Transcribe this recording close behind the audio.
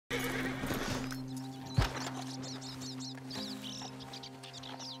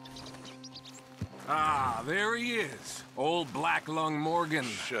Ah, there he is. Old Black Lung Morgan.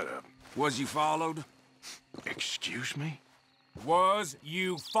 Shut up. Was you followed? Excuse me? Was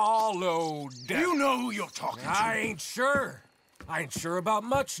you followed? You know who you're talking to. I ain't sure. I ain't sure about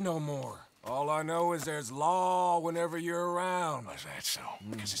much no more. All I know is there's law whenever you're around. Is that so?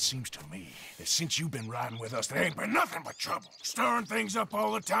 Because it seems to me that since you've been riding with us, there ain't been nothing but trouble. Stirring things up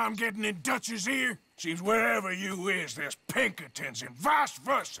all the time, getting in Dutch's ear. Seems wherever you is, there's Pinkertons and vice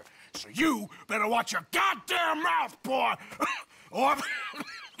versa. So you better watch your goddamn mouth, boy! Or...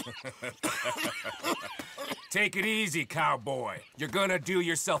 Take it easy, cowboy. You're gonna do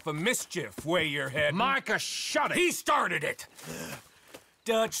yourself a mischief way you're heading. Micah, shut it! He started it!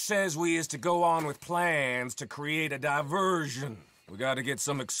 Dutch says we is to go on with plans to create a diversion. We gotta get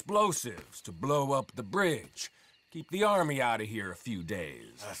some explosives to blow up the bridge. Keep the army out of here a few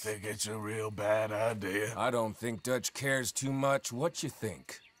days. I think it's a real bad idea. I don't think Dutch cares too much what you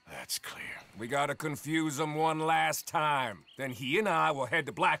think. That's clear. We gotta confuse him one last time. Then he and I will head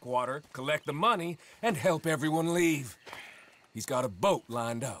to Blackwater, collect the money, and help everyone leave. He's got a boat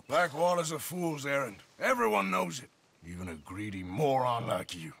lined up. Blackwater's a fool's errand. Everyone knows it. Even a greedy moron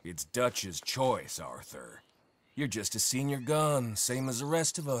like you. It's Dutch's choice, Arthur. You're just a senior gun, same as the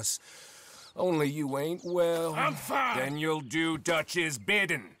rest of us. Only you ain't well. I'm fine. Then you'll do Dutch's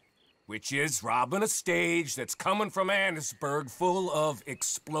bidding, which is robbing a stage that's coming from Annisburg full of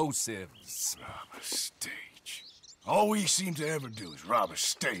explosives. Rob a stage. All we seem to ever do is rob a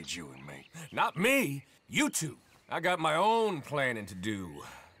stage, you and me. Not me, you two. I got my own planning to do.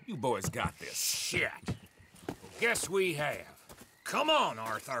 You boys got this. Shit. Guess we have. Come on,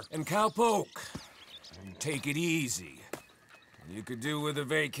 Arthur. And Cowpoke, take it easy. You could do with a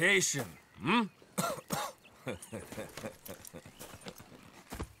vacation, hmm?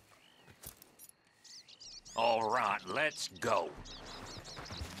 All right, let's go.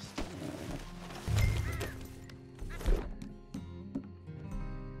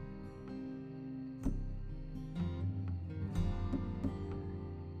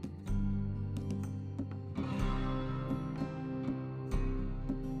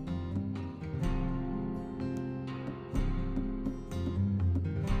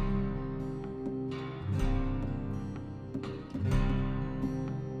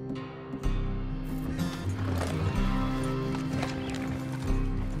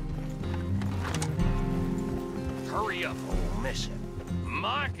 Hurry up, or miss it.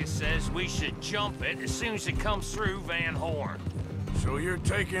 Micah says we should jump it as soon as it comes through Van Horn. So you're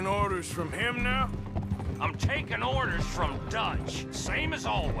taking orders from him now? I'm taking orders from Dutch, same as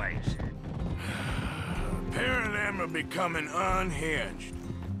always. A pair of them are becoming unhinged.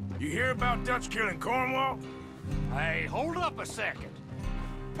 You hear about Dutch killing Cornwall? Hey, hold up a second.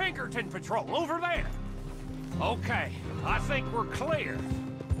 Pinkerton patrol, over there. Okay, I think we're clear.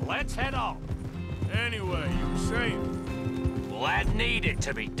 Let's head off. Anyway, you were saying? Well, that needed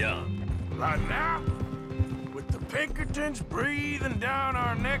to be done. Right now? With the Pinkertons breathing down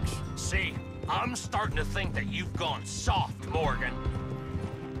our necks? See, I'm starting to think that you've gone soft, Morgan.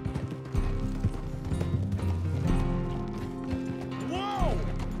 Whoa!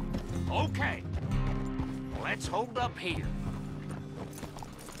 Okay, let's hold up here.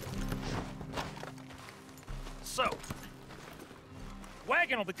 So,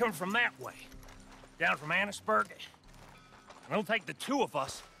 wagon will be coming from that way, down from Annisburg. And it'll take the two of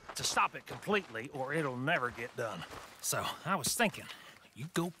us to stop it completely, or it'll never get done. So, I was thinking, you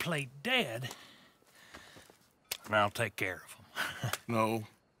go play dead, and I'll take care of them. No,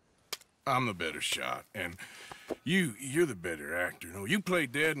 I'm the better shot, and you're the better actor. No, you play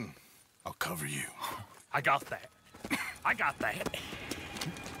dead, and I'll cover you. I got that. I got that.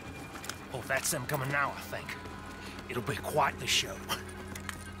 Oh, that's them coming now, I think. It'll be quite the show.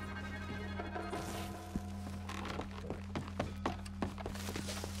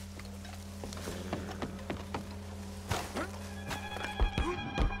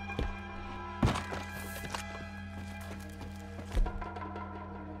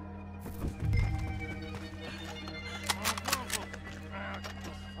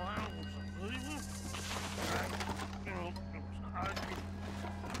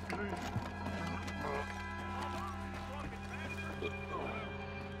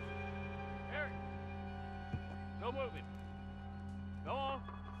 No moving. Go on.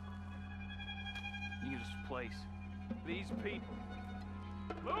 You this place. These people.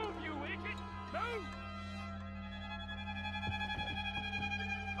 Move, you idiot! Move!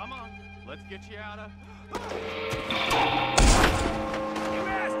 Come on. Let's get you out of... You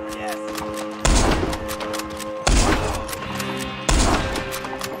bastard! Yes!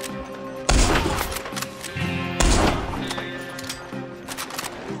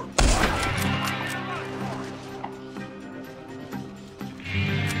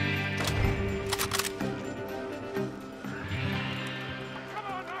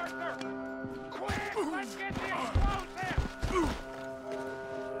 Let's get the explosive!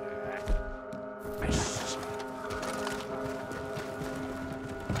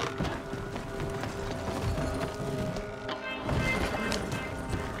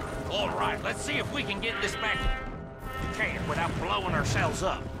 All right, let's see if we can get this back. We can't without blowing ourselves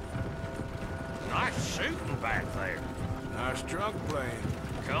up. Nice shooting back there. Nice drunk playing.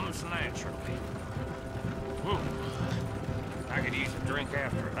 Comes naturally. I could use a drink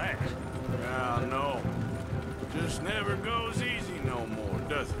after that. Yeah, no. Just never goes easy no more,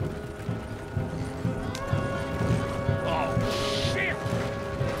 does it? Oh, shit!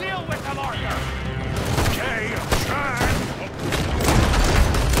 Deal with them, Arthur! Okay, I'm trying.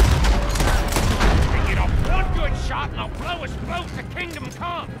 And get off one good shot and I'll blow us both to Kingdom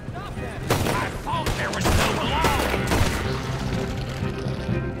Come! I thought there was no law!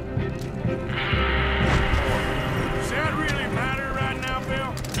 Does that really matter right now,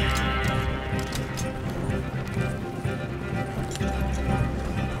 Bill?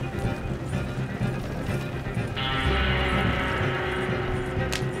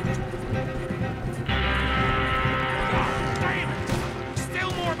 God damn it!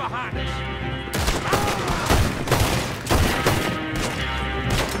 Still more behind us!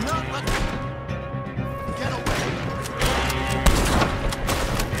 Do not let them get away.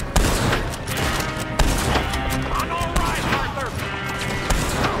 I'm all right, Arthur!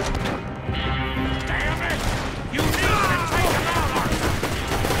 Damn it! You need to take him out, Arthur!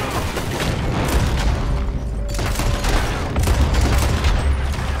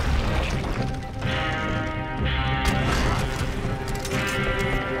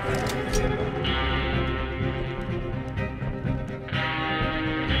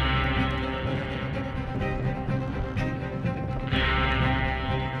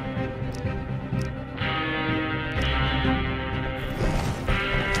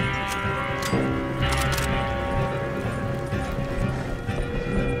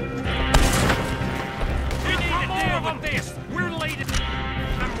 We need to deal with this! We're late.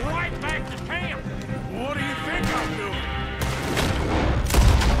 I'm right back to camp! What do you think I'm doing?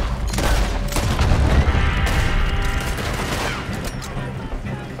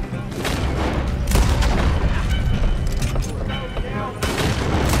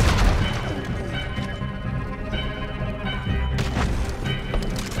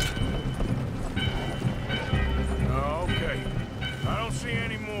 Oh, okay. I don't see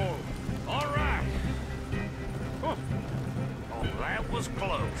any more. All right. Oh, that was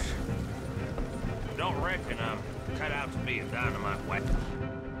close. Don't reckon I'm cut out to be a dynamite weapon.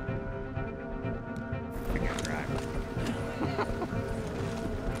 Right.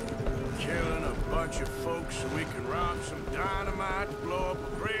 Killing a bunch of folks so we can rob some dynamite to blow up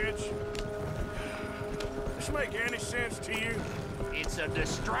a bridge? This make any sense to you? It's a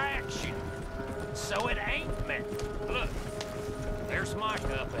distraction. So it ain't meant. Look, there's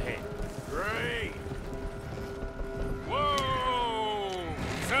Micah up ahead. Great. Whoa!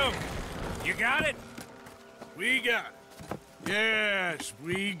 So, you got it? We got it. Yes,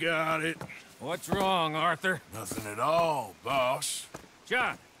 we got it. What's wrong, Arthur? Nothing at all, boss.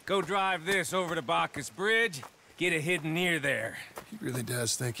 John, go drive this over to Bacchus Bridge. Get it hidden near there. He really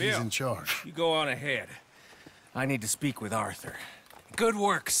does think he's Bill. in charge. You go on ahead. I need to speak with Arthur. Good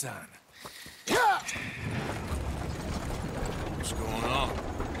work, son. What's going on?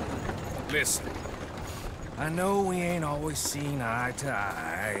 Listen, I know we ain't always seen eye to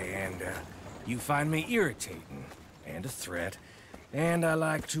eye, and you find me irritating and a threat, and I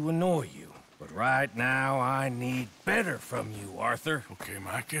like to annoy you. But right now, I need better from you, Arthur. Okay,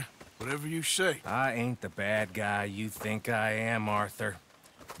 Micah. Whatever you say. I ain't the bad guy you think I am, Arthur.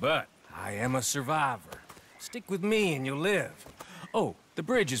 But I am a survivor. Stick with me and you'll live. Oh, the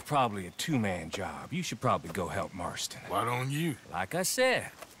bridge is probably a two-man job. You should probably go help Marston. Why don't you? Like I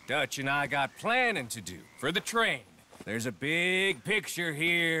said, Dutch and I got planning to do for the train. There's a big picture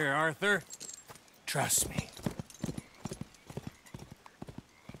here, Arthur. Trust me.